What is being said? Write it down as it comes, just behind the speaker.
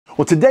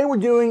Well, today we're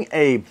doing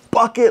a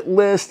bucket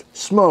list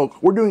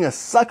smoke. We're doing a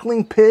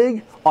suckling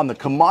pig on the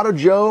Kamado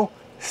Joe.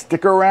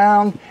 Stick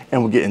around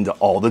and we'll get into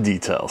all the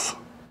details.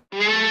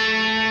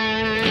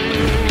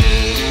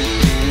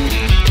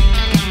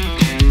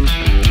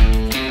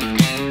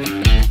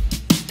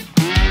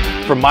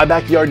 From my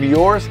backyard to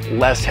yours,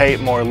 less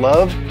hate, more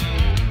love.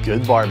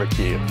 Good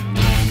barbecue.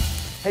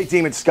 Hey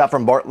team, it's Scott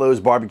from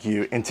Bartlow's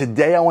Barbecue, and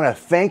today I want to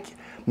thank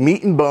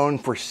Meat and Bone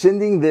for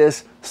sending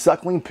this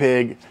suckling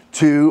pig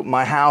to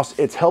my house.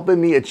 It's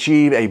helping me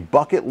achieve a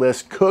bucket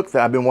list cook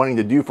that I've been wanting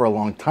to do for a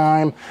long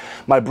time.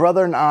 My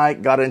brother and I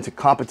got into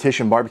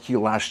competition barbecue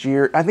last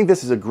year. I think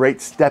this is a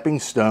great stepping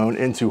stone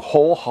into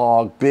whole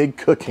hog, big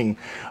cooking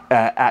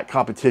at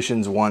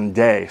competitions one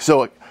day.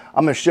 So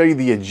I'm going to show you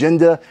the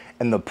agenda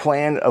and the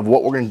plan of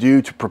what we're going to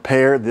do to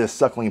prepare this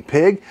suckling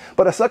pig.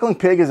 But a suckling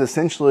pig is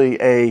essentially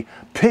a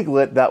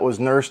piglet that was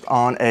nursed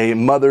on a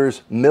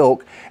mother's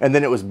milk, and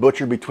then it was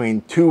butchered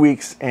between 2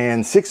 weeks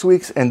and 6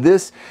 weeks. And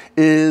this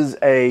is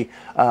a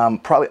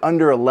probably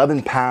under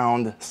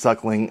 11-pound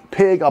suckling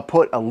pig. I'll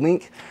put a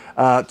link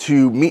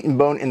to Meat and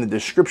Bone in the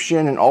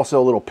description, and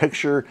also a little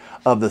picture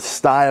of the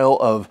style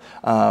of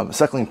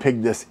suckling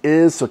pig this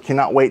is. So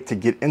cannot wait to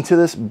get into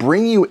this,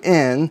 bring you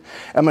in.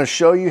 I'm going to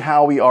show you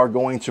how we are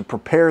going to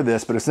prepare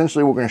this, but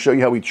essentially we're going to show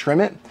you how we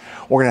trim it.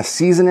 We're going to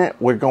season it.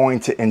 We're going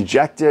to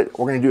inject it.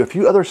 We're going to do a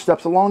few other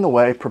steps along the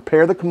way,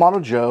 prepare the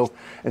Kamado Joe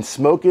and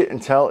smoke it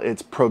until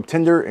it's probe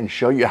tender, and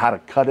show you how to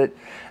cut it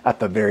at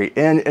the very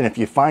end. And if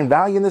you find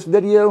value in this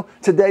video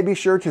today, be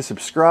sure to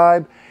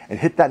subscribe and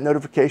hit that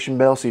notification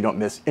bell so you don't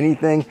miss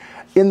anything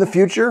in the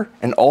future.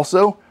 And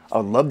also, I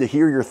would love to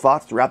hear your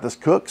thoughts throughout this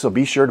cook, so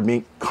be sure to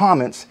make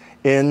comments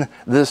in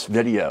this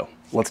video.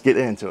 Let's get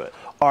into it.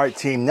 All right,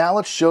 team, now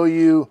let's show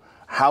you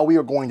how we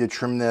are going to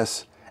trim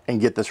this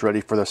and get this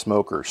ready for the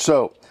smoker.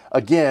 So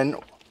again,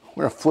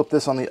 we're gonna flip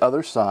this on the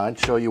other side,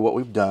 show you what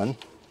we've done.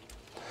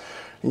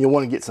 And you'll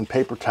wanna get some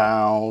paper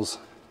towels.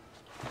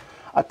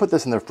 I put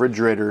this in the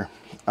refrigerator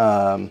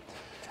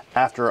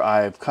after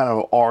I've kind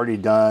of already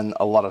done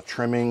a lot of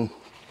trimming,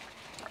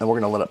 and we're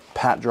gonna let it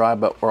pat dry,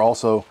 but we're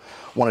also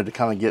wanted to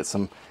kind of get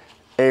some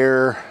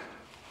air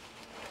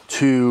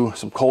to,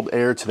 some cold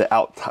air to the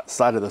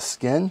outside of the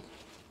skin.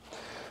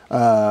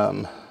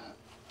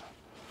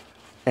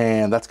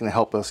 And that's gonna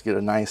help us get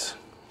a nice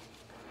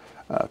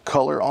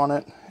color on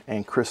it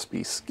and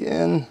crispy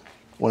skin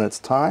when it's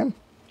time.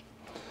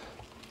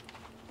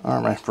 All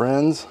right, my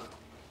friends.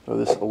 Throw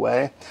this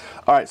away.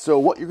 All right, so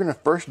what you're gonna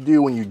first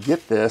do when you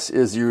get this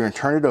is you're gonna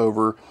turn it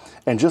over,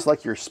 and just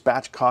like you're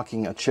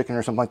spatchcocking a chicken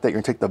or something like that,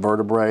 you're gonna take the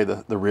vertebrae,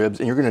 the ribs,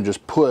 and you're gonna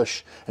just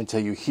push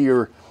until you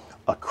hear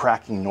a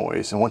cracking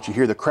noise. And once you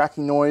hear the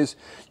cracking noise,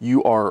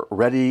 you are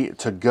ready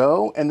to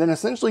go. And then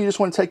essentially you just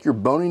wanna take your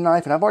boning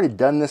knife, and I've already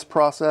done this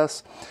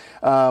process,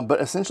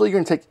 but essentially you're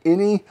gonna take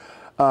any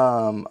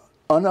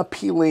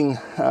unappealing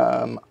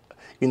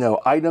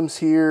items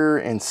here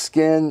and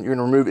skin. You're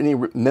gonna remove any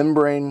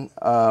membrane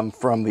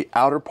from the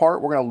outer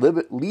part. We're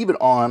gonna leave it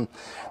on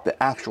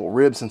the actual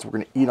rib, since we're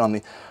gonna eat on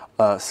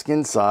the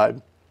skin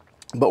side,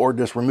 but we're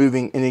just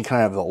removing any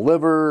kind of the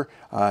liver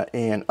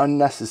and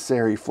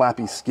unnecessary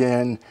flappy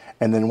skin.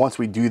 And then once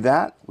we do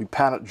that, we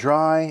pat it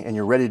dry and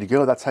you're ready to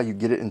go. That's how you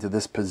get it into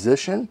this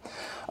position.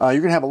 You're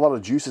gonna have a lot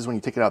of juices when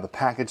you take it out of the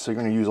package, so you're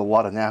gonna use a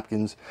lot of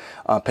napkins,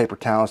 paper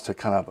towels to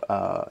kind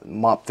of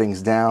mop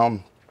things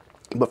down.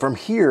 But from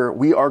here,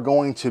 we are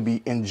going to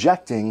be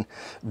injecting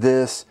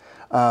this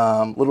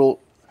little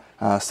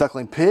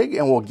suckling pig,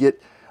 and we'll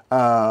get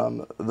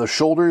the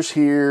shoulders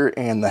here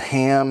and the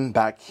ham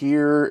back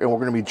here, and we're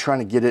going to be trying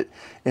to get it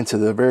into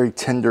the very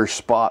tender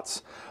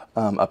spots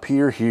up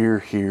here, here,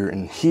 here,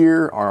 and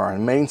here are our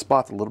main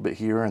spots, a little bit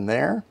here and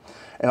there.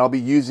 And I'll be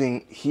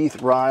using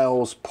Heath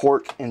Ryle's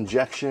pork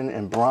injection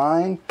and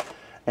brine,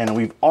 and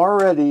we've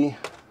already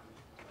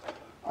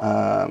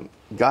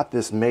got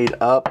this made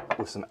up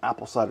with some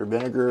apple cider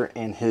vinegar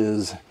and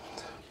his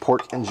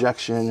pork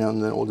injection.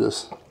 And then we'll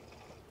just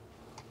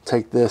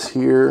take this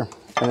here,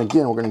 and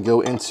again we're going to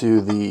go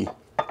into the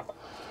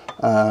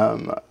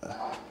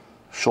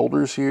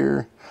shoulders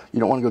here. You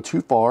don't want to go too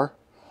far,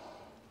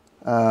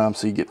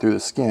 so you get through the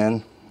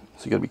skin,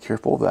 so you got to be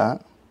careful of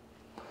that.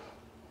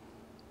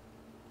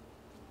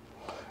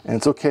 And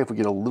it's okay if we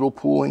get a little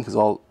pooling, because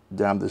I'll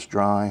dab this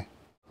dry.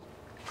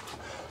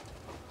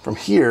 From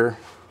here,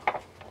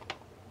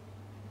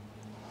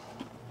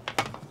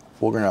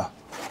 we're gonna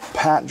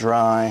pat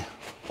dry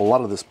a lot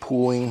of this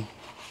pooling,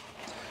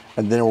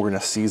 and then we're gonna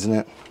season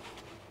it.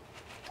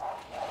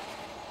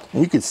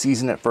 And you could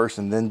season it first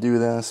and then do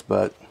this,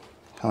 but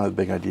kind of the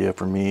big idea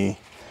for me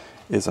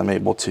is I'm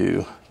able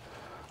to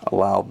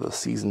allow the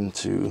season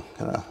to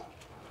kind of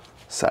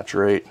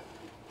saturate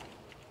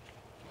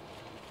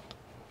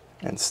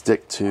and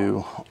stick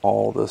to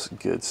all this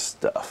good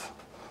stuff.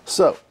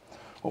 So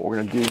what we're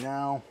gonna do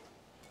now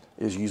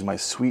is use my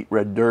Sweet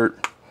Red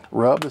Dirt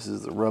rub. This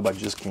is the rub I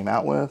just came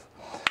out with.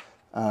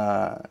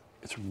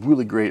 It's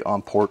really great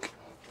on pork,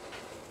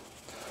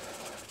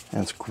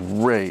 and it's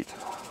great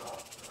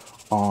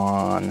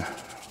on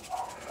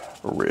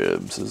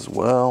ribs as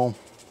well.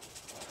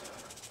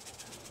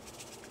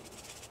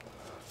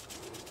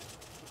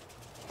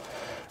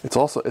 It's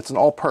an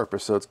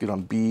all-purpose, so it's good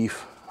on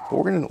beef. But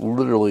we're gonna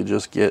literally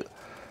just get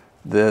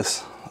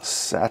this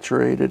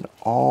saturated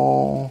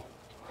all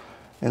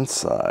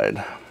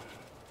inside.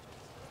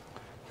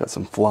 Got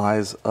some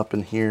flies up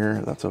in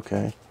here, that's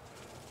okay.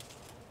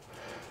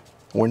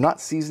 We're not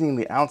seasoning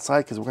the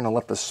outside because we're gonna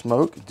let the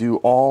smoke do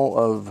all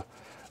of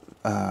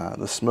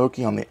the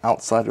smoking on the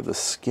outside of the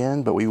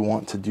skin, but we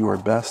want to do our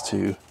best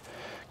to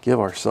give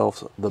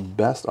ourselves the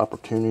best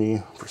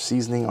opportunity for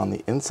seasoning on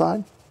the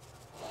inside.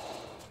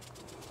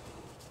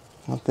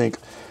 I think,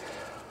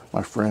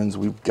 my friends,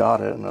 we've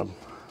got it. And I'll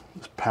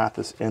just pat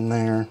this in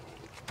there.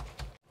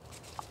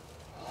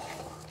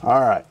 All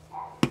right.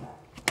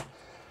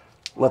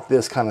 Let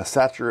this kind of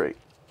saturate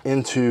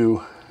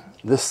into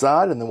this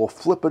side, and then we'll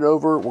flip it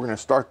over. We're gonna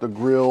start the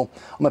grill.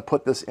 I'm gonna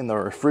put this in the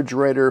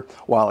refrigerator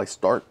while I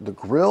start the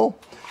grill,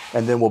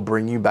 and then we'll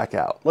bring you back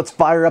out. Let's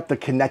fire up the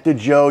Konnected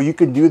Joe. You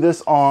can do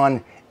this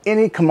on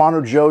any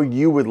Kamado Joe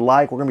you would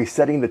like. We're gonna be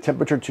setting the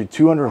temperature to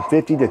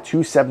 250 to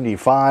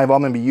 275.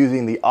 I'm gonna be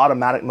using the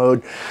automatic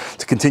mode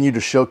to continue to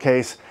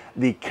showcase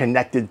the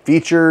Konnected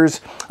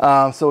features.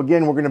 So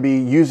again, we're gonna be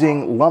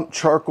using lump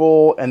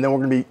charcoal, and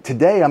then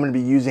today I'm gonna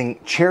be using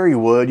cherry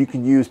wood. You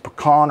can use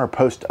pecan or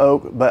post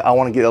oak, but I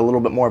wanna get a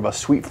little bit more of a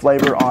sweet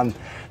flavor on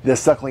this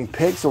suckling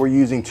pig. So we're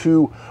using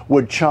 2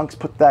 wood chunks,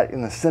 put that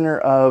in the center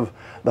of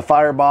the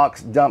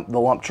firebox, dump the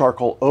lump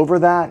charcoal over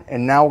that,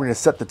 and now we're gonna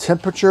set the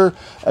temperature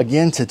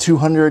again to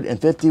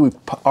 250. We've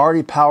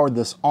already powered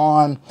this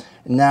on.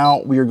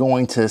 Now we are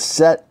going to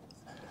set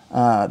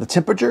the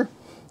temperature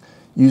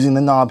using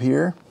the knob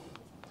here.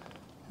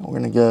 We're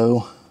gonna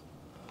go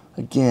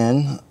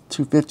again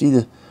 250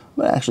 to,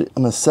 but actually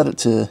I'm gonna set it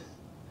to,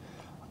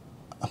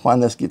 I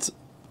find this gets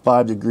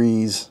 5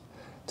 degrees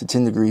to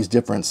 10 degrees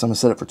difference. So I'm gonna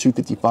set it for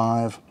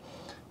 255,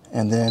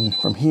 and then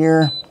from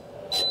here,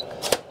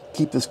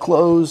 keep this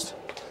closed.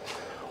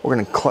 We're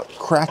gonna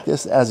crack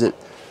this as it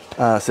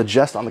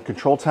suggests on the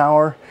control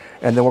tower,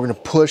 and then we're gonna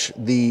push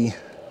the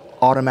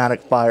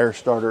automatic fire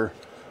starter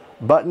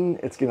button.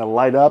 It's gonna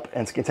light up,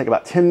 and it's gonna take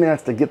about 10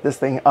 minutes to get this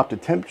thing up to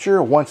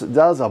temperature. Once it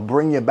does, I'll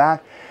bring you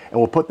back and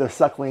we'll put the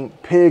suckling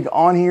pig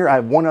on here. I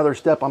have one other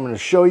step I'm gonna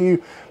show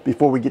you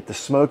before we get to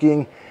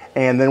smoking,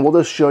 and then we'll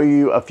just show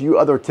you a few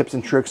other tips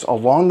and tricks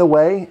along the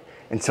way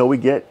until we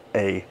get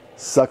a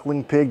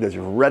suckling pig that's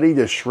ready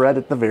to shred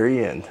at the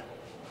very end.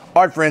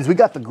 All right, friends, we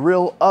got the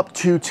grill up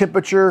to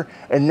temperature,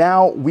 and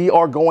now we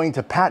are going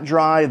to pat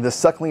dry the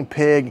suckling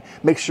pig,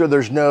 make sure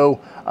there's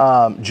no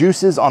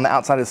juices on the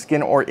outside of the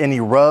skin or any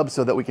rub,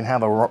 so that we can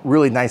have a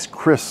really nice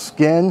crisp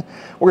skin.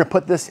 We're gonna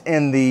put this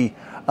in the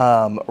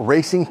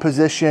racing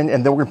position,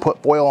 and then we're gonna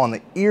put foil on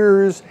the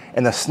ears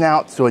and the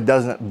snout so it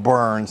doesn't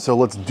burn. So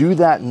let's do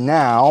that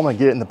now. I'm gonna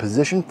get it in the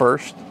position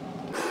first.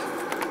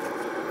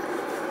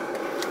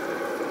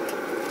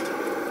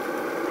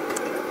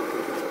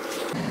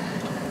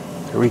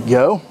 There we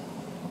go.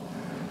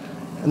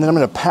 And then I'm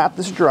gonna pat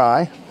this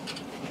dry.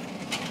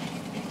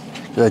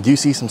 I do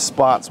see some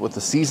spots with the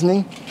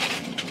seasoning.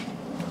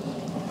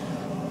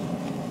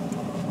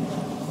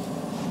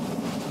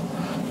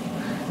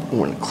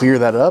 We're gonna clear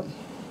that up.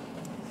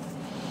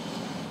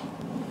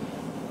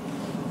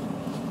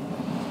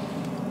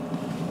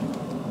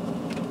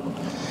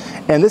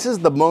 And this is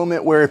the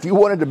moment where if you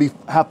wanted to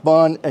have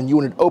fun and you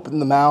wanted to open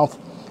the mouth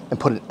and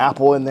put an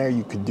apple in there,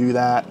 you could do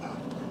that.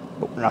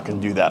 But we're not gonna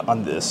do that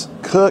on this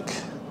cook.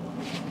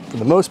 For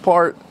the most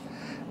part,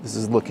 this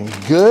is looking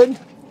good.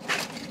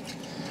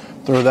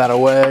 Throw that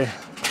away.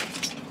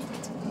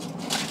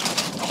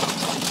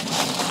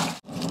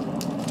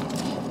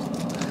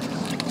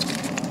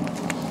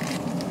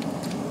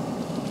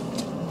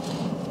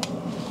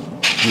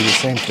 Do the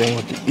same thing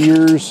with the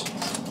ears.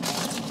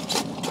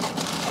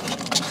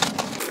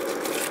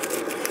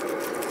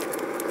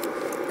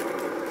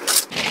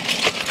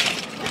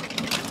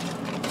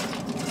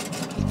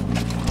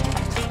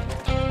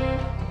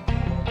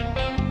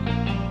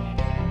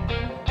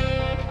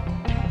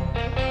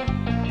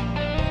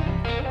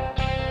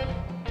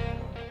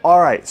 All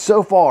right,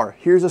 so far,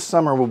 here's a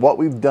summary of what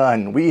we've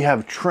done. We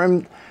have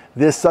trimmed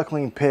this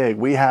suckling pig.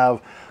 We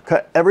have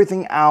cut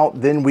everything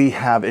out, then we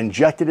have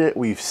injected it,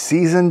 we've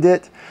seasoned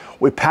it,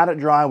 we pat it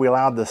dry, we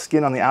allowed the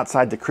skin on the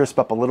outside to crisp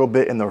up a little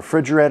bit in the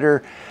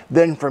refrigerator.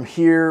 Then from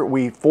here,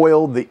 we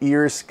foiled the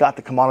ears, got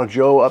the Kamado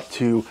Joe up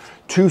to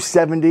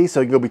 270, so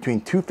you go between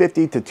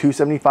 250 to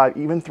 275,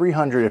 even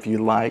 300 if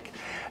you like.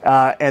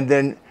 And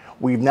then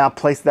we've now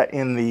placed that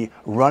in the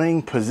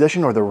running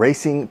position or the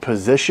racing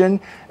position,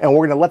 and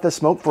we're gonna let this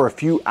smoke for a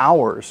few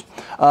hours.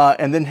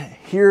 And then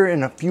here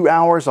in a few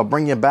hours, I'll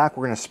bring you back.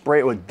 We're gonna spray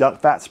it with duck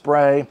fat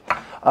spray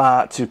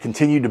to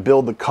continue to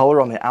build the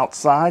color on the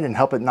outside and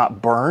help it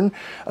not burn.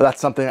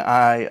 That's something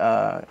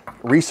I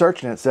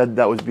researched, and it said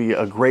that would be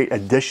a great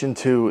addition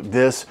to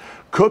this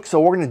cook.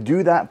 So we're gonna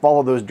do that,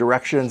 follow those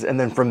directions, and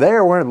then from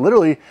there, we're gonna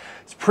literally,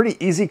 it's pretty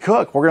easy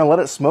cook. We're gonna let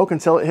it smoke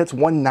until it hits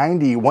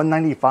 190,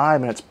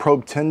 195, and it's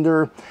probe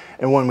tender.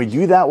 And when we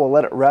do that, we'll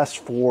let it rest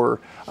for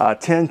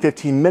 10,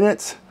 15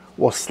 minutes.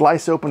 We'll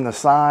slice open the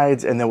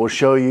sides and then we'll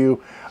show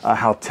you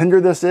how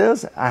tender this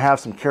is. I have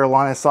some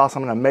Carolina sauce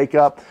I'm gonna make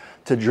up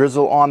to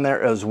drizzle on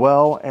there as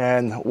well,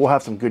 and we'll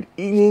have some good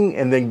eating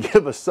and then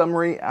give a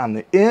summary on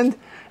the end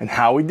and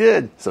how we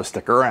did, so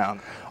stick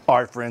around. All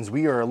right, friends,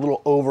 we are a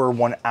little over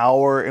 1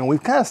 hour and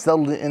we've kind of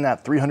settled it in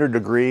at 300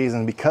 degrees,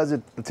 and because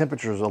the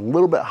temperature is a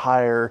little bit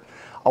higher,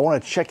 I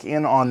want to check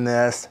in on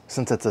this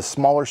since it's a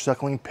smaller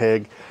suckling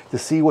pig to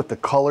see what the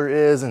color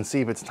is and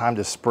see if it's time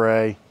to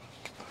spray.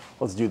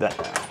 Let's do that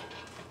now.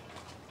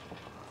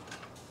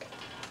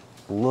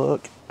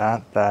 Look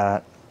at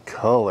that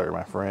color,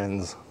 my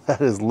friends. That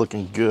is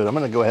looking good. I'm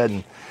gonna go ahead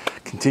and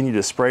continue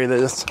to spray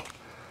this.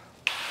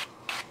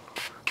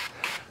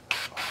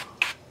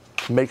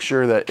 Make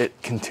sure that it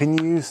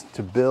continues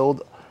to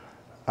build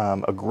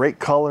a great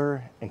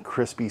color and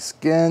crispy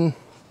skin.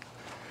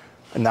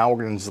 And now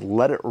we're gonna just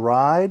let it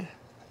ride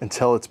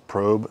until it's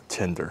probe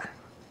tender.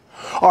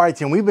 All right,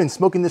 team, we've been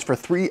smoking this for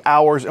 3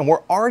 hours and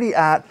we're already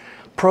at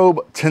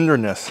probe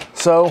tenderness.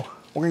 So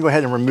we're gonna go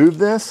ahead and remove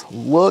this.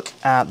 Look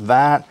at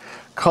that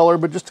color,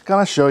 but just to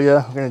kind of show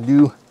you, we're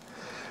gonna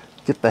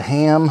get the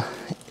ham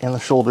and the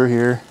shoulder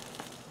here.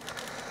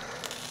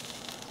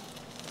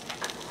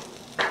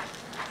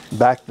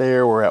 Back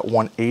there, we're at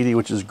 180,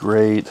 which is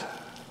great.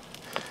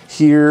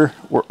 Here,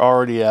 we're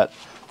already at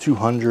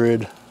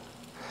 200.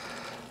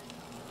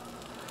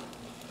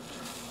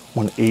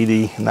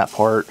 180 in that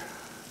part.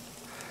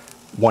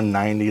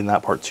 190 in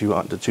that part too,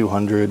 to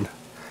 200.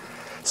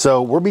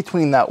 So we're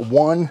between that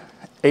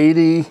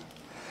 180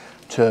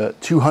 to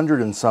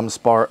 200 in some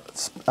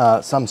spots.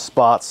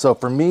 So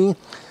for me,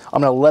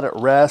 I'm gonna let it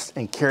rest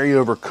and carry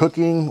over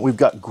cooking. We've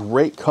got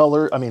great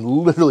color. I mean,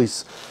 literally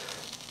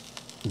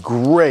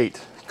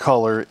great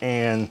color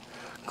and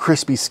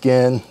crispy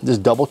skin.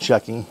 Just double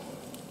checking.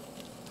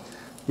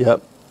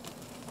 Yep,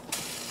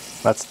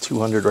 that's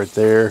 200 right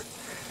there.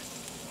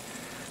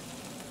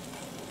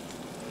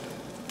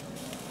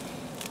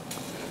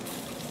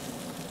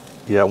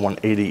 Yeah,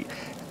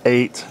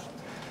 188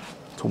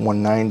 to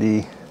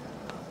 190.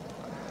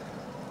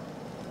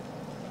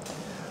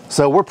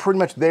 So we're pretty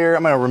much there.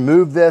 I'm gonna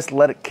remove this,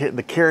 let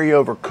the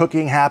carryover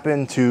cooking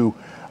happen to,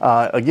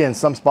 again,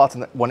 some spots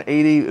in the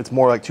 180, it's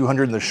more like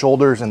 200 in the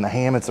shoulders, and the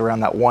ham, it's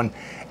around that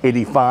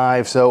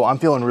 185. So I'm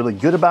feeling really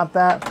good about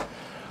that.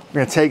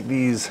 We're gonna take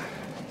these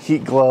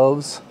heat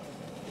gloves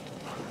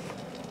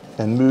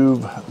and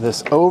move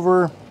this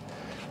over,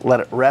 let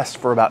it rest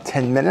for about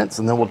 10 minutes,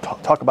 and then we'll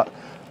talk about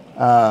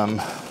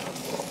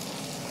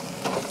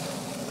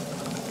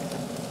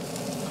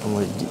I'm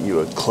going to get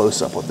you a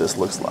close-up what this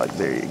looks like.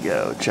 There you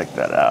go. Check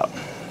that out.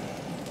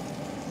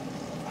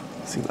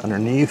 See the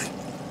underneath?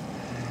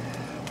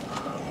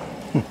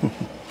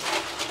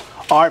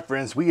 All right,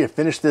 friends, we have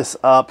finished this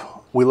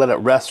up. We let it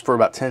rest for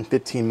about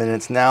 10-15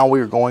 minutes. Now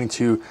we are going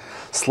to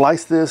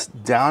slice this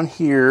down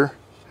here,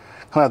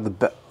 kind of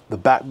the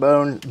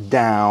backbone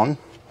down,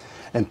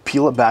 and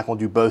peel it back. We'll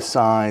do both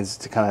sides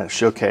to kind of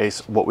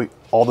showcase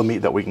all the meat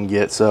that we can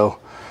get. So,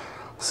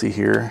 see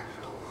here.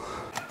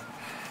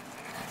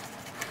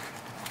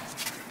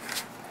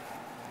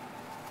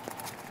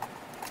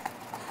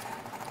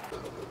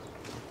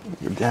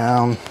 Go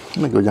down.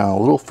 I'm gonna go down a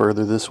little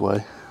further this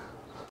way.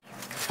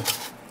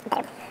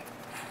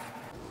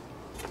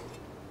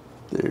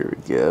 There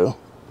we go.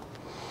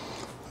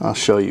 I'll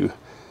show you.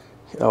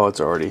 Oh,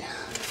 it's already.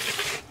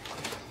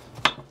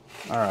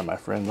 All right, my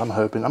friends. I'm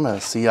hoping I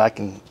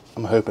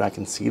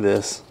can see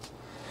this.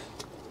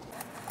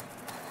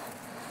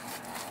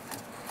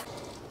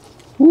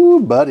 Woo,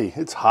 buddy,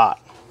 it's hot.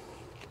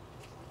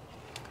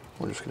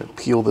 We're just gonna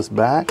peel this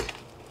back.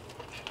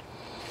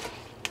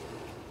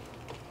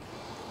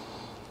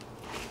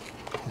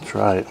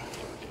 Try it.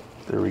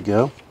 There we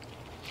go.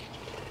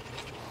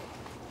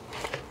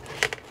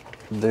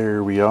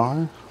 There we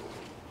are.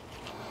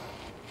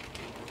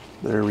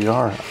 There we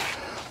are.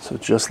 So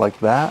just like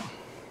that.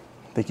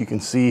 I think you can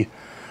see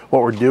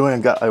what we're doing.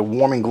 I've got a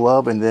warming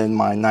glove and then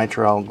my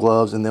nitrile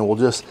gloves, and then we'll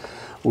just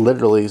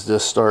literally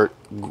just start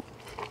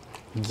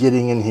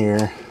getting in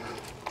here.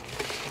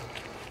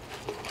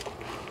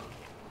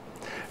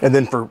 And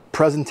then for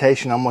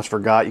presentation, I almost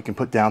forgot, you can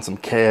put down some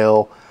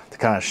kale to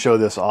kind of show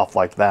this off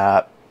like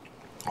that,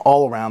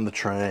 all around the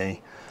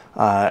tray,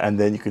 and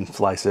then you can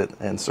slice it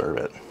and serve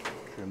it.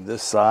 Trim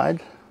this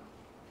side,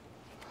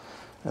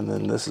 and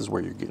then this is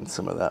where you're getting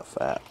some of that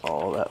fat,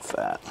 all that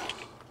fat.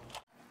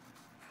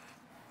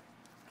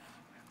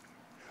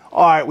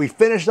 All right, we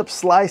finished up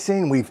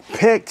slicing, we've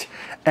picked,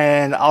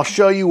 and I'll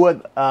show you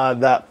what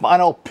that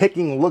final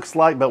picking looks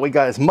like, but we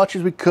got as much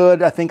as we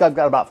could. I think I've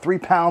got about 3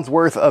 pounds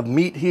worth of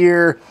meat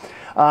here,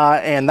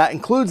 and that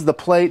includes the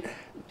plate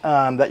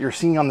that you're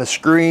seeing on the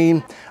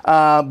screen.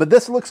 But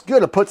this looks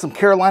good. I put some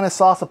Carolina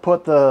sauce. I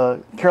put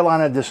the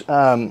Carolina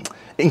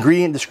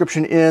ingredient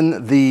description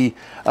in the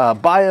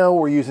bio.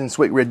 We're using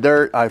sweet red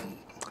dirt. I've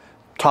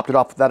topped it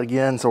off with that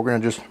again, so we're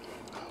gonna just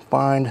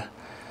find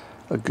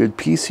a good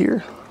piece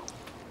here.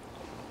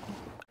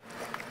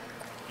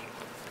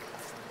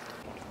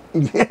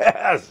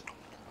 Yes.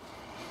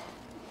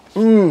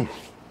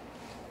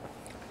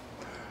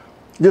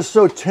 Just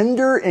so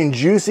tender and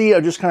juicy.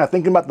 I'm just kind of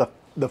thinking about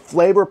the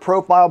flavor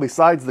profile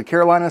besides the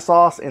Carolina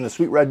sauce and the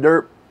sweet red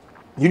dirt.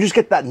 You just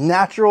get that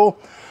natural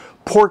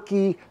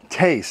porky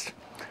taste.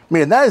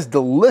 Man, that is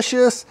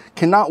delicious.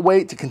 Cannot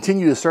wait to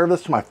continue to serve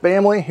this to my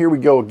family. Here we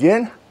go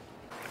again.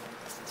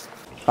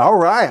 All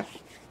right,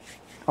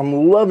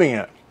 I'm loving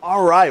it.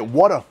 All right,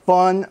 what a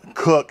fun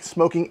cook,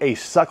 smoking a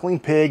suckling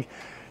pig.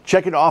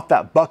 Check it off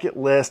that bucket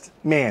list.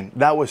 Man,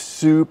 that was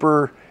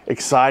super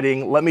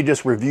exciting. Let me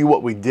just review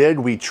what we did.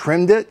 We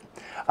trimmed it.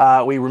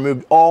 We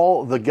removed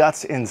all the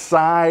guts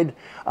inside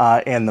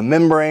and the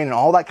membrane and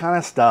all that kind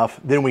of stuff.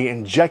 Then we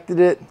injected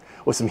it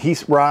with some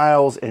heat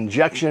riles,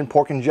 injection,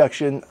 pork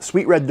injection,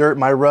 sweet red dirt,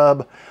 my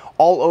rub,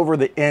 all over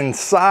the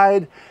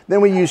inside. Then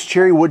we used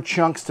cherry wood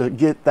chunks to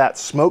get that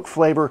smoke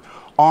flavor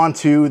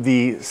onto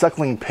the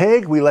suckling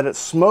pig. We let it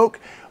smoke.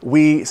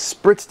 We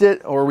spritzed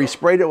it, or we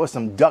sprayed it with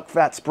some duck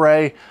fat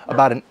spray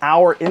about an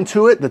hour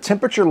into it. The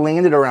temperature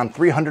landed around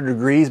 300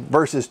 degrees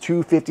versus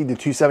 250 to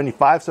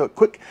 275, so it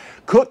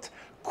cooked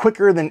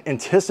quicker than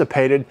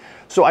anticipated.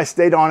 So I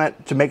stayed on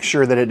it to make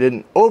sure that it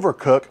didn't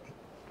overcook.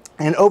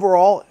 And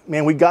overall,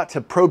 man, we got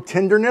to probe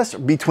tenderness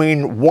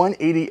between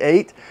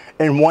 188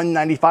 and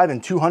 195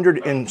 and 200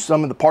 in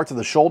some of the parts of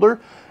the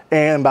shoulder,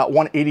 and about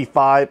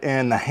 185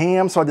 in the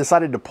ham. So I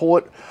decided to pull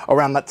it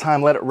around that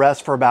time, let it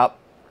rest for about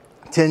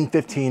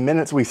 10-15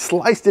 minutes. We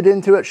sliced it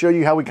into it, show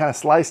you how we kind of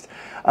sliced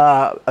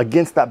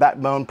against that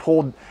backbone,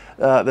 pulled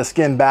the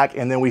skin back,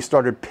 and then we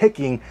started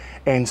picking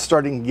and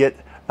start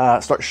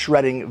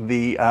shredding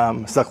the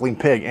suckling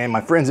pig. And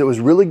my friends, it was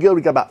really good.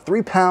 We got about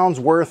 3 pounds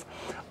worth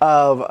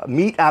of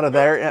meat out of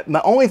there. And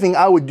the only thing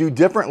I would do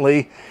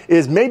differently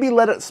is maybe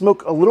let it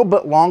smoke a little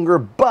bit longer,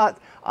 but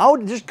I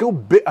would just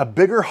go a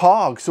bigger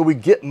hog so we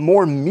get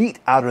more meat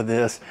out of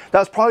this.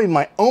 That's probably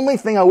my only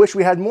thing I wish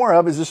we had more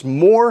of, is just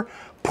more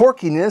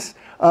porkiness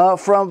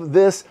from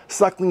this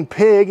suckling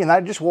pig. And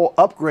I just will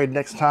upgrade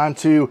next time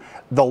to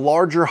the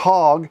larger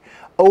hog.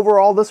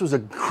 Overall, this was a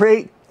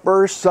great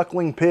first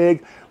suckling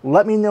pig.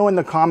 Let me know in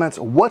the comments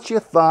what you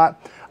thought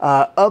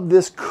of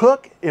this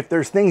cook. If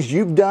there's things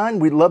you've done,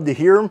 we'd love to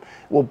hear them.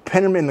 We'll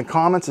pin them in the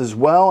comments as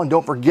well. And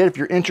don't forget, if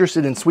you're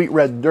interested in sweet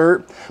red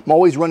dirt, I'm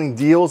always running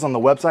deals on the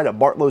website at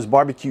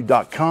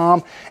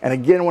bartlowsbarbecue.com. And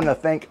again, I want to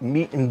thank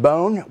Meat and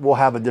Bone. We'll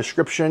have a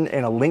description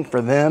and a link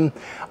for them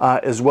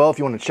as well if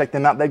you want to check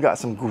them out. They've got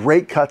some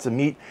great cuts of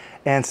meat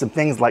and some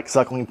things like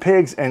suckling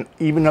pigs, and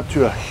even up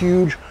to a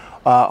huge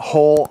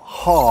whole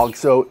hog.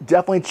 So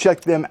definitely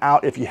check them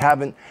out if you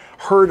haven't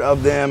heard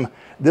of them.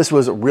 This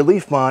was really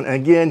fun. And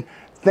again,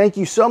 thank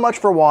you so much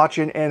for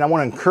watching, and I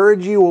want to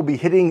encourage you, we'll be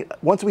hitting,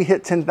 once we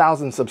hit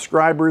 10,000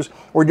 subscribers,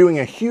 we're doing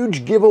a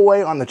huge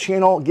giveaway on the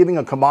channel, giving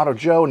a Kamado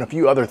Joe and a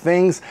few other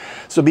things.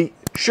 So be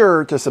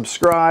sure to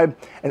subscribe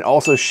and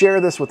also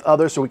share this with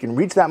others so we can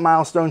reach that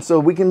milestone, so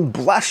we can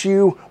bless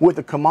you with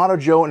a Kamado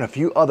Joe and a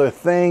few other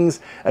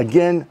things.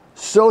 Again,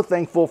 so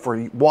thankful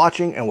for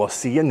watching, and we'll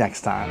see you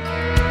next time.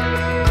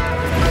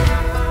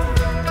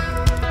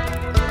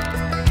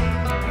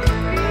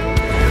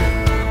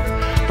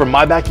 From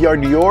my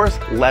backyard to yours,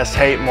 less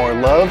hate, more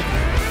love.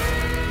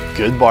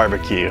 Good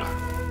barbecue.